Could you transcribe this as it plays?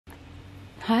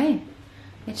Hi,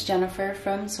 it's Jennifer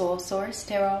from Soul Source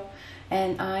Tarot,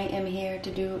 and I am here to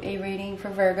do a reading for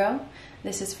Virgo.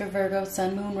 This is for Virgo,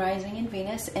 Sun, Moon, Rising, and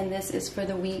Venus, and this is for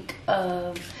the week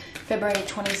of February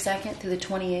 22nd through the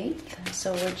 28th.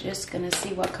 So we're just going to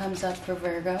see what comes up for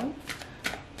Virgo.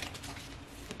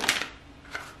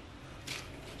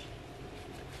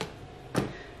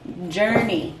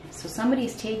 Journey. So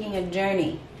somebody's taking a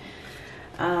journey.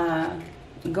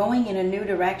 Going in a new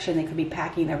direction. They could be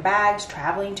packing their bags,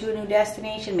 traveling to a new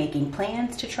destination, making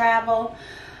plans to travel.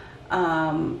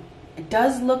 It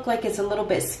does look like it's a little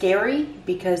bit scary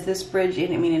because this bridge,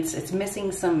 I mean, it's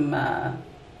missing some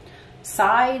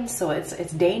sides, so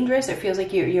it's dangerous. It feels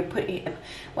like you're putting,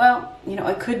 well, you know,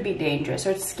 it could be dangerous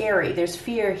or it's scary. There's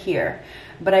fear here,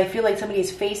 but I feel like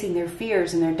somebody's facing their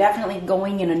fears and they're definitely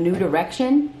going in a new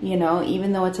direction. You know,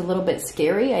 even though it's a little bit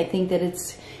scary, I think that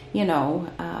it's, you know,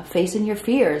 facing your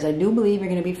fears. I do believe you're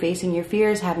going to be facing your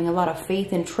fears, having a lot of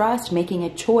faith and trust, making a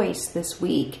choice this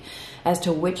week as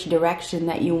to which direction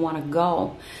that you want to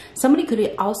go. Somebody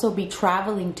could also be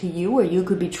traveling to you, or you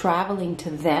could be traveling to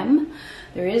them.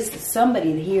 There is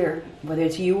somebody here, whether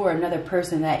it's you or another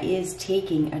person, that is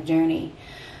taking a journey.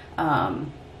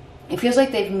 It feels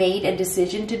like they've made a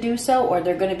decision to do so, or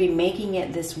they're going to be making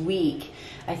it this week.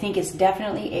 I think it's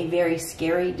definitely a very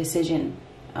scary decision.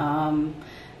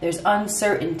 There's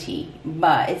uncertainty,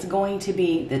 but it's going to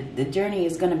be, the journey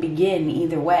is going to begin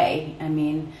either way. I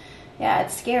mean, yeah,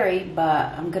 it's scary,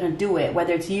 but I'm going to do it,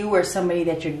 whether it's you or somebody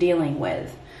that you're dealing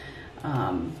with.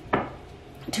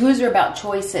 Twos are about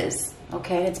choices,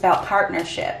 okay? It's about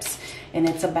partnerships, and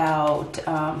it's about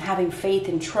having faith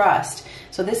and trust.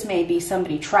 So this may be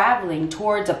somebody traveling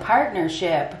towards a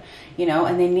partnership, you know,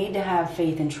 and they need to have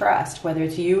faith and trust, whether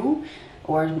it's you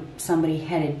or somebody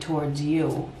headed towards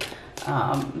you.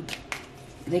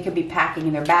 They could be packing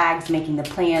in their bags, making the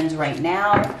plans right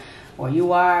now, or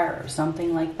you are, or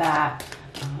something like that.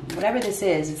 Whatever this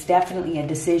is, it's definitely a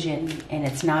decision, and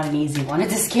it's not an easy one.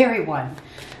 It's a scary one.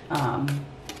 I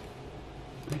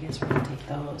guess we're going to take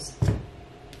those.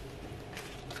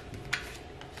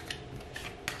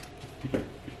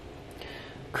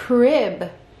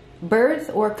 Crib. Birth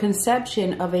or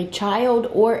conception of a child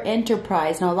or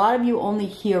enterprise. Now, a lot of you only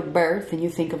hear birth and you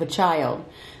think of a child.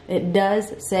 It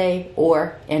does say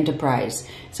or enterprise.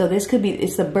 So this could be,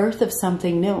 it's the birth of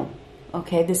something new.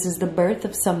 Okay, this is the birth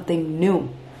of something new.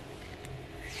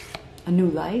 A new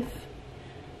life,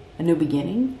 a new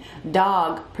beginning.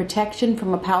 Dog, protection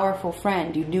from a powerful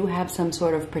friend. You do have some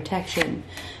sort of protection.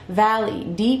 Valley,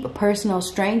 deep personal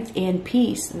strength and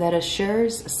peace that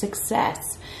assures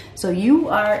success. So you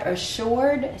are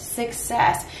assured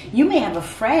success. You may have a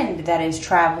friend that is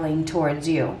traveling towards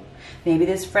you. Maybe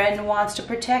this friend wants to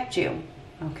protect you.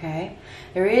 Okay,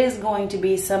 there is going to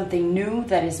be something new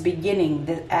that is beginning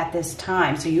at this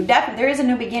time. So you definitely, there is a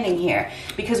new beginning here,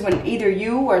 because when either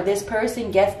you or this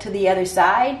person gets to the other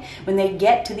side, when they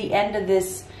get to the end of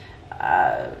this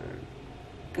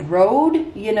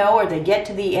road, you know, or they get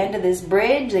to the end of this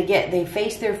bridge, they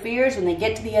face their fears. When they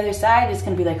get to the other side, it's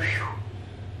going to be like, whew,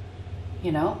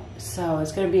 you know. So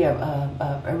it's going to be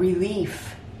a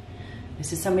relief.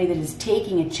 This is somebody that is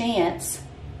taking a chance.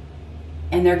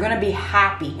 And they're going to be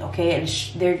happy, okay?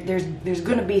 There's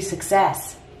going to be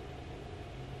success.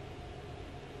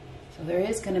 So there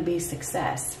is going to be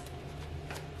success.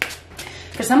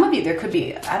 For some of you, there could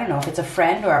be, I don't know if it's a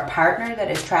friend or a partner that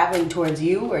is traveling towards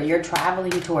you, or you're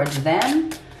traveling towards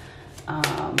them.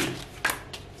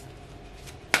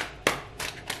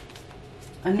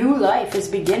 A new life is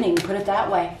beginning, put it that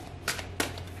way.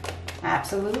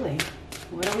 Absolutely.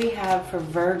 What do we have for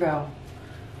Virgo?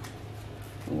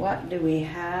 What do we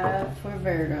have for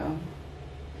Virgo?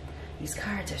 These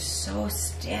cards are so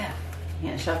stiff. You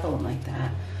can't shuffle them like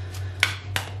that.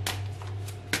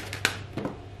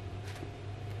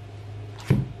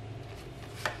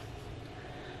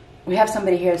 We have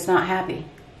somebody here that's not happy.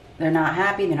 They're not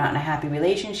happy. They're not in a happy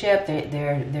relationship.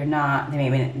 They're not.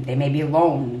 They may be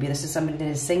alone. Maybe this is somebody that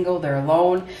is single. They're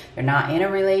alone. They're not in a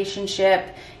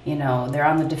relationship. You know, they're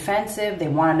on the defensive. They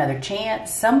want another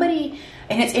chance. Somebody,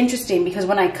 and it's interesting because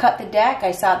when I cut the deck,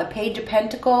 I saw the Page of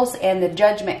Pentacles and the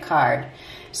Judgment card.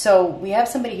 So we have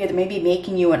somebody here that may be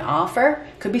making you an offer.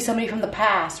 Could be somebody from the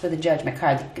past with the Judgment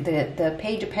card. The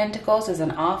Page of Pentacles is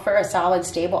an offer, a solid,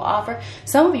 stable offer.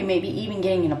 Some of you may be even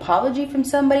getting an apology from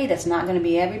somebody. That's not going to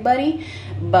be everybody.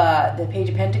 But the Page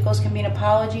of Pentacles can be an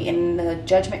apology, and the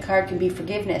Judgment card can be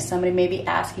forgiveness. Somebody may be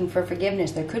asking for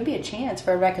forgiveness. There could be a chance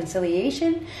for a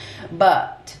reconciliation,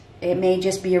 but It may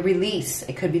just be a release.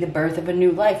 It could be the birth of a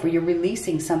new life where you're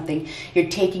releasing something. You're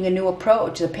taking a new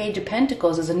approach. The Page of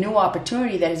Pentacles is a new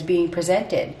opportunity that is being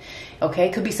presented. Okay,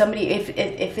 it could be somebody, if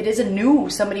it is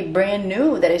somebody brand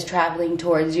new that is traveling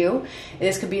towards you.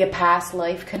 This could be a past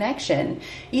life connection.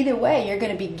 Either way, you're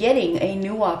going to be getting a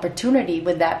new opportunity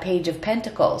with that Page of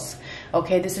Pentacles.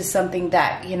 Okay, this is something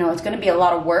that, you know, it's going to be a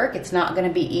lot of work. It's not going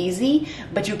to be easy,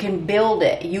 but you can build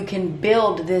it. You can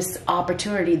build this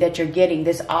opportunity that you're getting,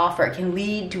 this offer. It can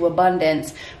lead to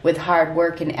abundance with hard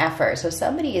work and effort. So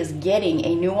somebody is getting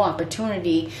a new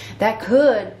opportunity that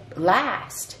could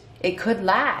last. It could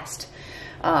last.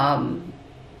 But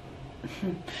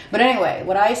anyway,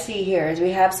 what I see here is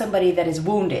we have somebody that is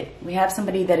wounded. We have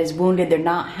somebody that is wounded. They're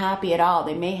not happy at all.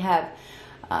 They may have,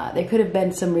 there could have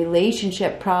been some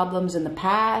relationship problems in the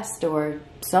past or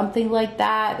something like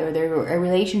that. Or a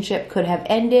relationship could have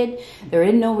ended. They're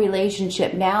in no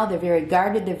relationship now. They're very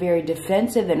guarded. They're very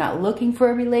defensive. They're not looking for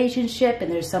a relationship.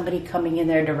 And there's somebody coming in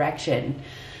their direction.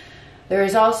 There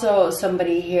is also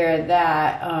somebody here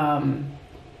that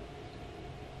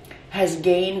has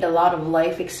gained a lot of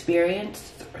life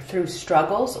experience through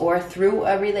struggles or through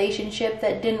a relationship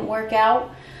that didn't work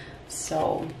out.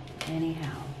 So,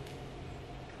 anyhow.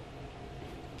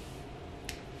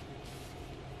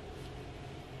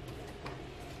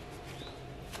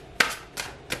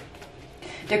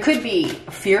 There could be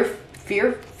fear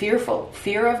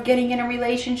of getting in a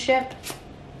relationship.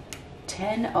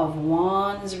 10 of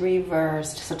Wands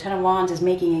reversed. So 10 of Wands is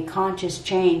making a conscious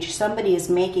change. Somebody is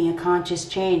making a conscious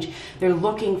change. They're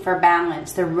looking for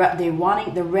balance. They're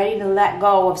ready to let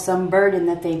go of some burden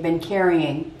that they've been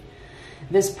carrying.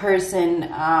 This person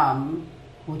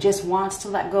who just wants to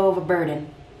let go of a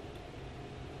burden.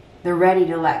 They're ready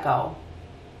to let go.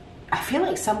 I feel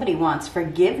like somebody wants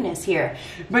forgiveness here,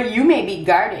 but you may be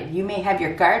guarded. You may have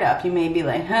your guard up. You may be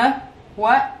like, huh?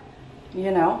 What?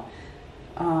 You know?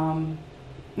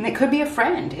 And it could be a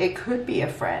friend. It could be a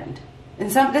friend.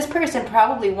 And this person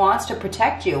probably wants to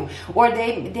protect you, or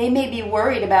they may be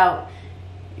worried about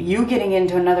you getting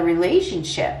into another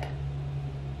relationship.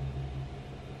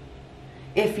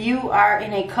 If you are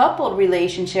in a coupled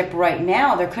relationship right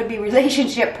now, there could be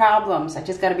relationship problems. I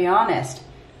just got to be honest.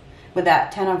 With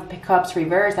that 10 of Cups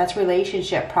reversed, that's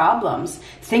relationship problems.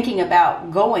 Thinking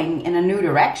about going in a new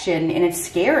direction, and it's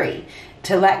scary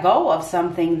to let go of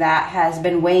something that has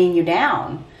been weighing you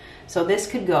down. So this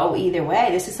could go either way.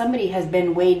 This is somebody has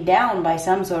been weighed down by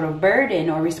some sort of burden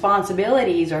or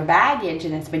responsibilities or baggage,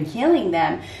 and it's been killing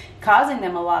them, causing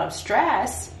them a lot of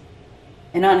stress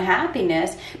and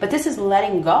unhappiness. But this is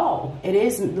letting go. It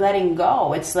is letting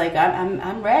go. It's like,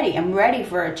 I'm ready. I'm ready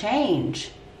for a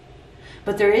change.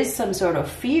 But there is some sort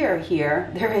of fear here.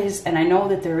 There is, and I know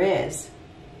that there is.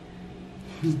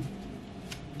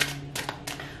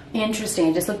 Interesting.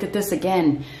 I just looked at this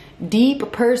again.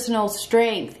 Deep personal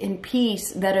strength and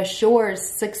peace that assures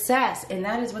success. And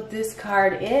that is what this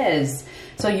card is.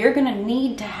 So you're going to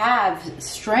need to have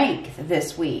strength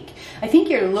this week. I think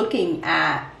you're looking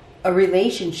at a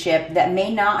relationship that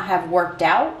may not have worked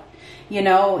out. You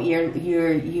know,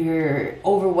 you're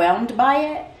overwhelmed by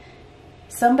it.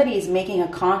 Somebody is making a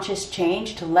conscious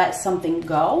change to let something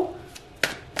go.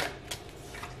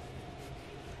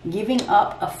 Giving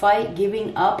up a fight,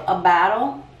 giving up a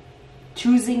battle,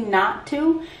 choosing not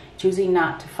to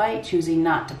fight, choosing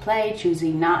not to play,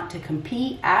 choosing not to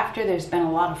compete after there's been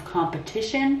a lot of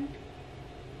competition.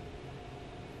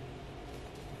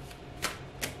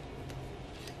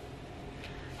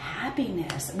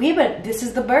 Happiness. This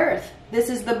is the birth. This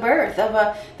is the birth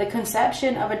of the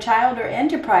conception of a child or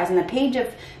enterprise. And the Page of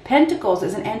Pentacles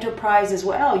is an enterprise as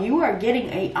well. You are getting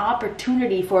an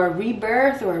opportunity for a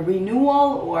rebirth or a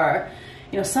renewal, or,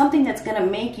 you know, something that's going to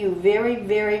make you very,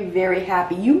 very, very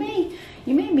happy. You may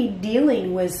be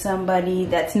dealing with somebody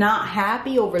that's not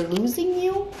happy over losing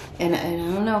you, and I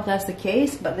don't know if that's the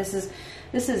case, but this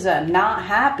is a not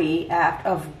happy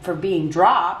for being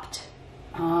dropped.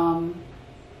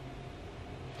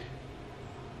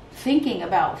 Thinking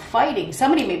about fighting.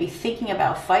 Somebody may be thinking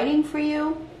about fighting for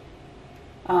you.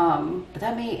 But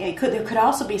there could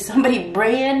also be somebody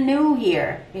brand new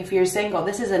here. If you're single,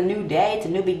 this is a new day. It's a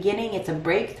new beginning. It's a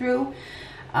breakthrough.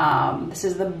 This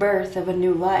is the birth of a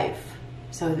new life.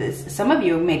 So some of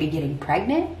you may be getting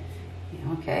pregnant.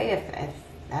 Okay, if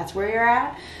that's where you're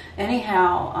at.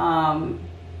 Anyhow,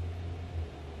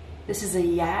 this is a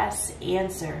yes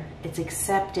answer. It's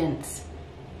acceptance.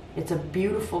 It's a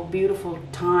beautiful, beautiful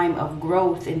time of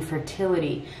growth and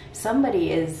fertility. Somebody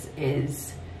is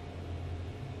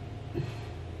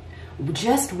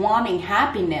just wanting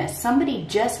happiness. Somebody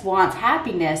just wants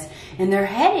happiness, and they're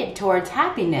headed towards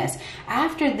happiness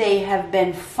after they have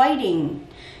been fighting.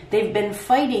 They've been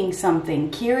fighting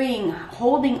something,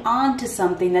 holding on to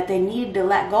something that they needed to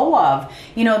let go of.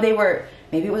 You know,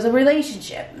 maybe it was a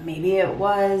relationship. Maybe it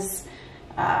was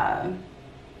the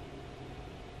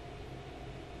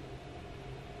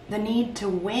need to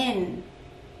win,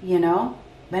 you know.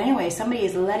 But anyway, somebody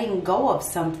is letting go of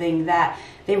something that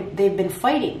they've been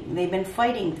fighting. They've been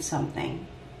fighting something.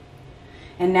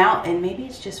 And maybe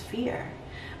it's just fear.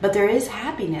 But there is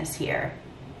happiness here.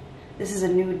 This is a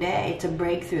new day. It's a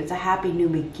breakthrough. It's a happy new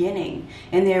beginning.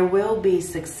 And there will be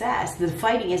success. The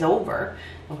fighting is over.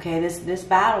 Okay, this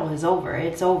battle is over.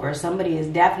 It's over. Somebody is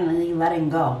definitely letting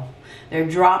go. They're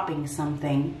dropping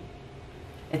something.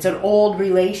 It's an old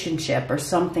relationship or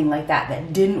something like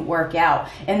that didn't work out.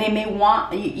 And they may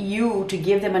want you to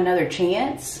give them another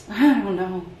chance. I don't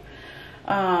know.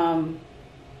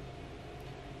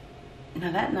 Now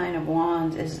that Nine of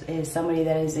Wands is somebody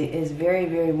that is very,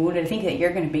 very wounded. I think that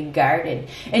you're going to be guarded.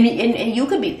 And you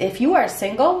could be, if you are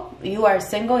single,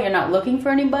 you're not looking for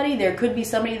anybody. There could be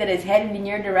somebody that is headed in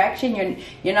your direction.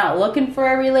 You're not looking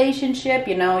for a relationship.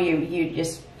 You know, you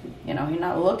just, you know, you're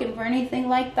not looking for anything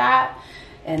like that.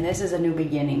 And this is a new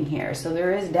beginning here. So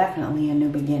there is definitely a new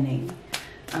beginning.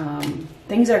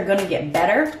 Things are going to get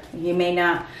better. You may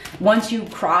not, once you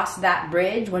cross that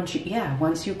bridge, once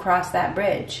you cross that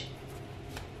bridge.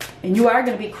 And you are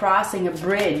going to be crossing a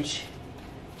bridge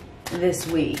this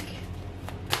week.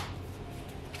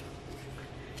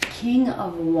 King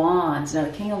of Wands. Now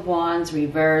the King of Wands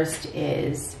reversed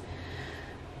is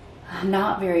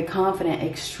not very confident,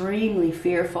 extremely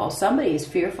fearful. Somebody is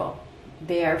fearful.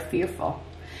 They are fearful.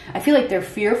 I feel like they're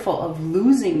fearful of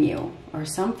losing you or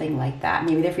something like that.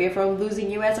 Maybe they're fearful of losing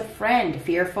you as a friend,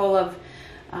 fearful of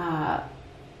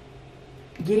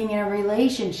getting in a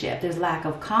relationship. There's lack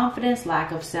of confidence,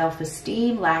 lack of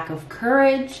self-esteem, lack of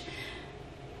courage.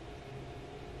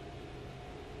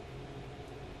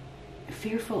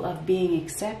 Fearful of being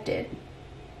accepted.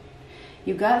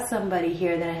 You got somebody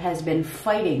here that has been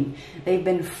fighting. They've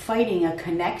been fighting a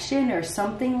connection or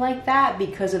something like that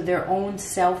because of their own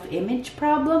self-image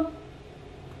problem.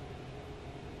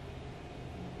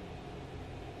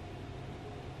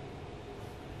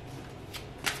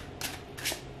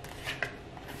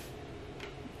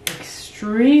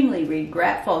 Extremely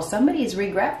regretful. Somebody is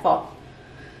regretful.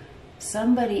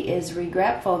 Somebody is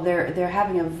regretful. They're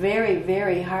having a very,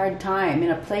 very hard time, in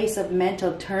a place of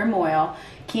mental turmoil.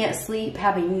 Can't sleep,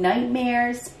 having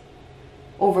nightmares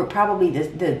over probably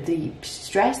the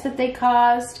stress that they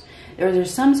caused.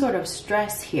 There's some sort of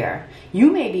stress here.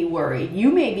 You may be worried. You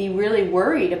may be really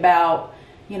worried about,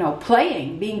 you know,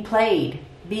 being played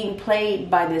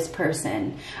by this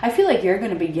person. I feel like you're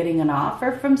going to be getting an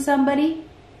offer from somebody.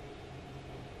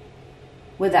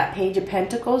 With that Page of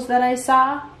Pentacles that I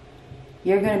saw,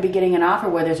 you're going to be getting an offer,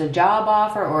 whether it's a job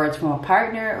offer or it's from a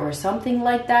partner or something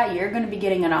like that. You're going to be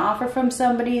getting an offer from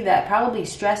somebody that probably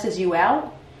stresses you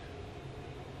out.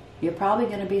 You're probably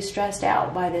going to be stressed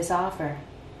out by this offer.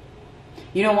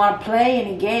 You don't want to play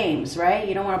any games, right?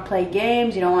 You don't want to play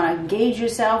games. You don't want to engage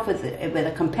yourself with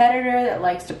a competitor that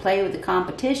likes to play with the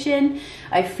competition.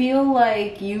 I feel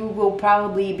like you will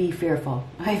probably be fearful.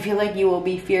 I feel like you will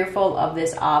be fearful of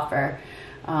this offer.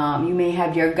 You may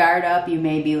have your guard up. You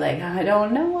may be like, I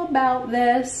don't know about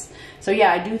this. So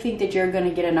yeah, I do think that you're going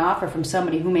to get an offer from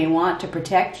somebody who may want to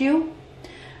protect you.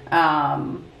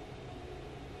 And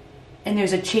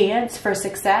there's a chance for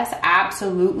success,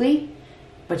 absolutely.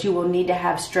 But you will need to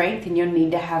have strength, and you'll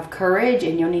need to have courage,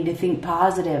 and you'll need to think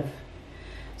positive.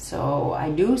 So I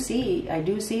do see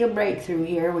a breakthrough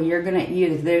here where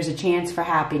there's a chance for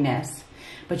happiness.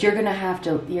 But you're gonna have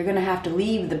to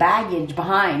leave the baggage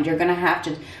behind. You're gonna have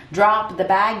to drop the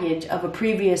baggage of a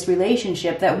previous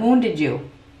relationship that wounded you.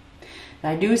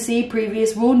 I do see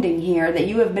previous wounding here that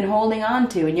you have been holding on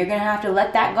to, and you're gonna have to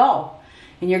let that go.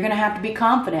 And you're gonna have to be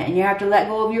confident, and you have to let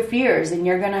go of your fears, and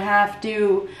you're gonna have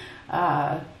to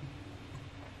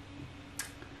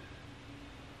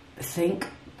think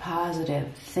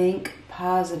positive. Think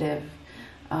positive.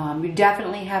 You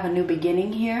definitely have a new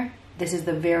beginning here. This is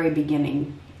the very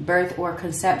beginning. Birth or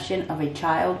conception of a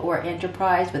child or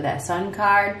enterprise with that Sun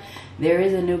card. There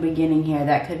is a new beginning here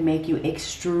that could make you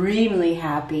extremely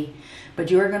happy.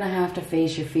 But you're going to have to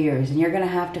face your fears, and you're going to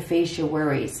have to face your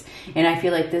worries. And I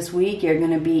feel like this week you're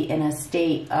going to be in a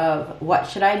state of, what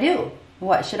should I do?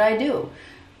 What should I do?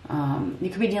 You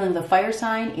could be dealing with a fire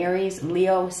sign, Aries,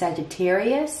 Leo,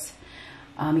 Sagittarius.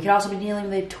 You could also be dealing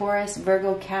with a Taurus,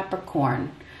 Virgo,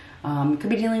 Capricorn. You could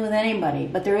be dealing with anybody,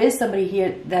 but there is somebody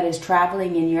here that is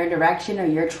traveling in your direction, or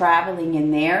you're traveling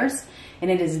in theirs, and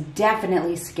it is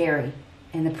definitely scary.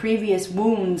 And the previous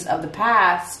wounds of the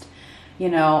past, you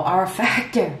know, are a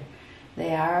factor.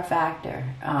 They are a factor.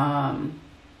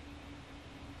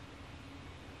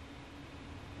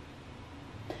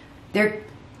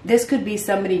 This could be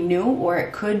somebody new, or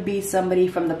it could be somebody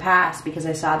from the past, because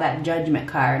I saw that judgment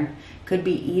card. Could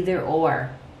be either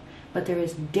or. But there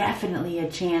is definitely a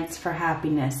chance for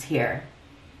happiness here.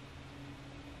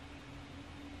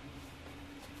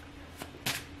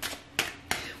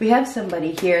 We have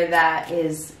somebody here that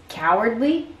is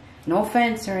cowardly. No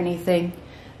offense or anything.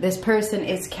 This person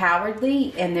is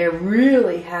cowardly, and they're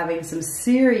really having some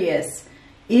serious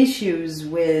issues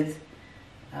with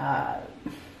their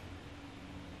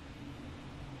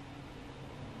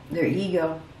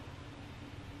ego.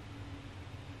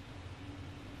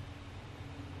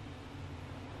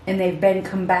 And they've been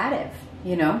combative,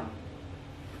 you know.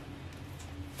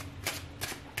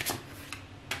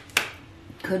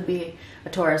 Could be a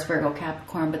Taurus, Virgo,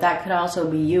 Capricorn, but that could also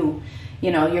be you.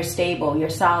 You know, you're stable, you're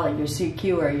solid, you're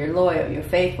secure, you're loyal, you're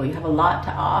faithful, you have a lot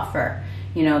to offer.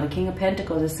 You know, the King of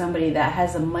Pentacles is somebody that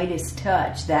has a Midas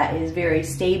touch, that is very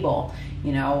stable,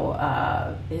 you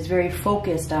know, is very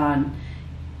focused on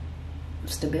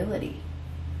stability.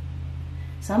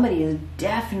 Somebody is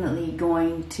definitely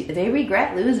going to, they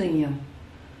regret losing you,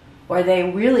 or they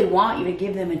really want you to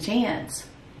give them a chance.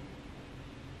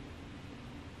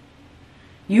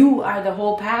 You are the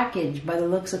whole package by the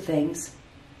looks of things.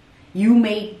 You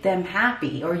make them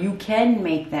happy, or you can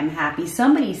make them happy.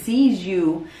 Somebody sees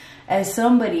you as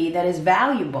somebody that is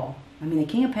valuable. I mean, the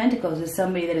King of Pentacles is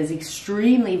somebody that is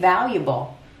extremely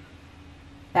valuable,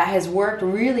 that has worked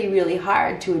really, really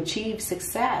hard to achieve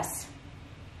success.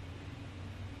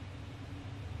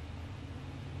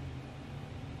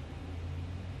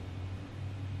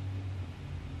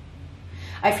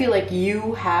 I feel like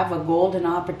you have a golden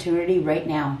opportunity right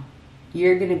now.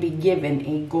 You're going to be given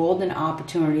a golden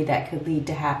opportunity that could lead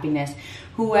to happiness.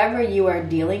 Whoever you are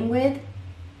dealing with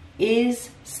is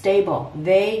stable.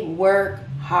 They work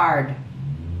hard.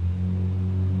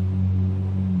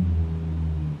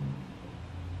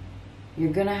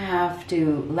 You're going to have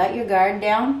to let your guard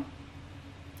down.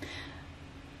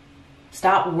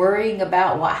 Stop worrying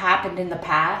about what happened in the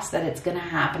past, that it's going to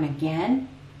happen again.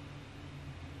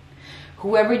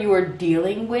 Whoever you are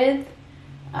dealing with,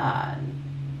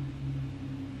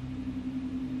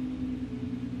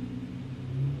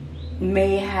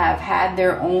 may have had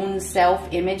their own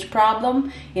self-image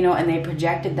problem, you know, and they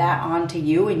projected that onto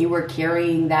you, and you were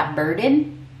carrying that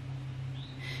burden.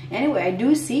 Anyway, I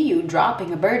do see you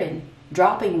dropping a burden,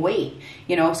 dropping weight.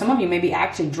 You know, some of you may be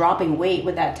actually dropping weight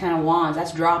with that 10 of Wands.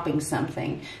 That's dropping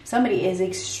something. Somebody is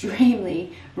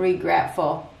extremely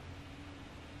regretful.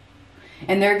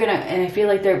 And they're gonna, and I feel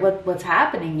like what's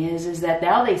happening is that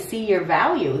now they see your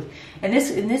value, and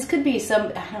this could be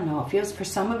some, I don't know, it feels for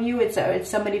some of you it's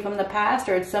somebody from the past,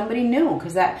 or it's somebody new,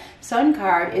 because that Sun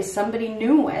card is somebody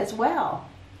new as well.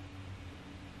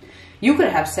 You could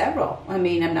have several. I'm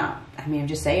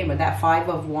just saying, with that 5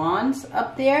 of Wands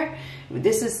up there,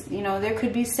 this is, you know, there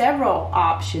could be several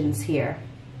options here,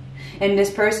 and this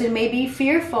person may be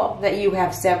fearful that you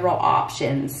have several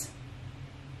options.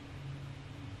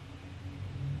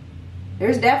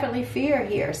 There's definitely fear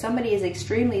here. Somebody is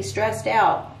extremely stressed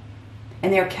out.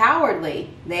 And they're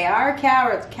cowardly. They are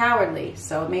cowardly.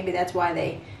 So maybe that's why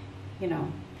they, you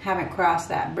know, haven't crossed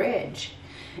that bridge.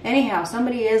 Anyhow,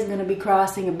 somebody is going to be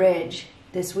crossing a bridge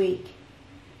this week.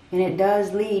 And it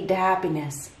does lead to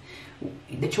happiness.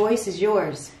 The choice is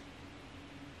yours.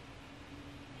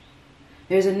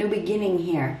 There's a new beginning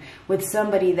here with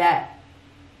somebody that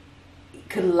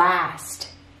could last.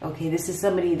 Okay, this is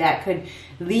somebody that could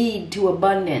lead to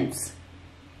abundance.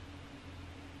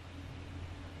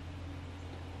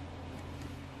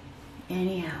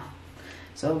 Anyhow,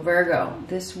 so Virgo,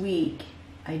 this week,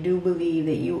 I do believe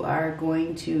that you are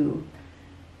going to,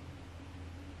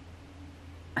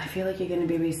 I feel like you're going to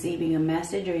be receiving a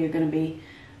message, or you're going to be,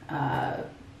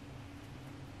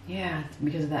 yeah,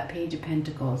 because of that Page of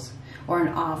Pentacles, or an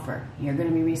offer. You're going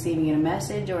to be receiving a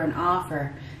message or an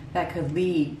offer that could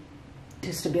lead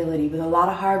to stability, with a lot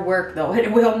of hard work, though.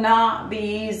 It will not be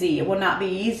easy. It will not be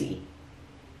easy.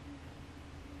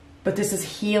 But this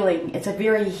is healing. It's a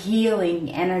very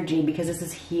healing energy, because this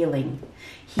is healing.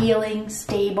 Healing,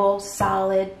 stable,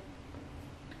 solid.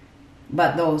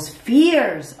 But those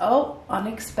fears, oh,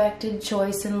 unexpected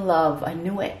choice in love. I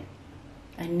knew it.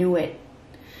 I knew it.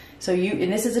 So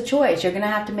and this is a choice. You're going to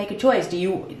have to make a choice.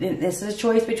 This is a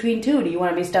choice between two. Do you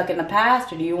want to be stuck in the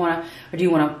past, or do you want to, what do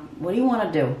you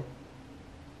want to do?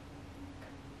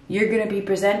 You're going to be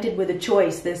presented with a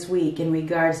choice this week in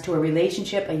regards to a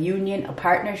relationship, a union, a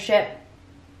partnership.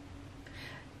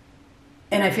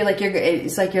 And I feel like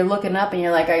it's like you're looking up and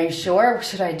you're like, are you sure?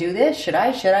 Should I do this? Should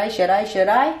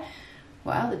I?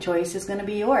 Well, the choice is going to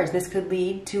be yours. This could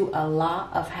lead to a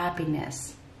lot of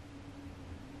happiness.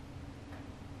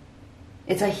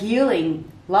 It's a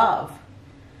healing love.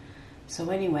 So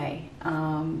anyway,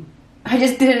 I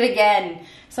just did it again.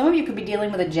 Some of you could be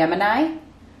dealing with a Gemini.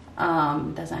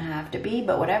 Doesn't have to be,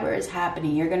 but whatever is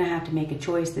happening, you're going to have to make a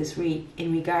choice this week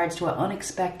in regards to an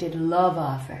unexpected love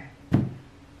offer.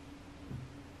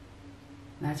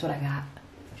 That's what I got.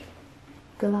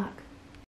 Good luck.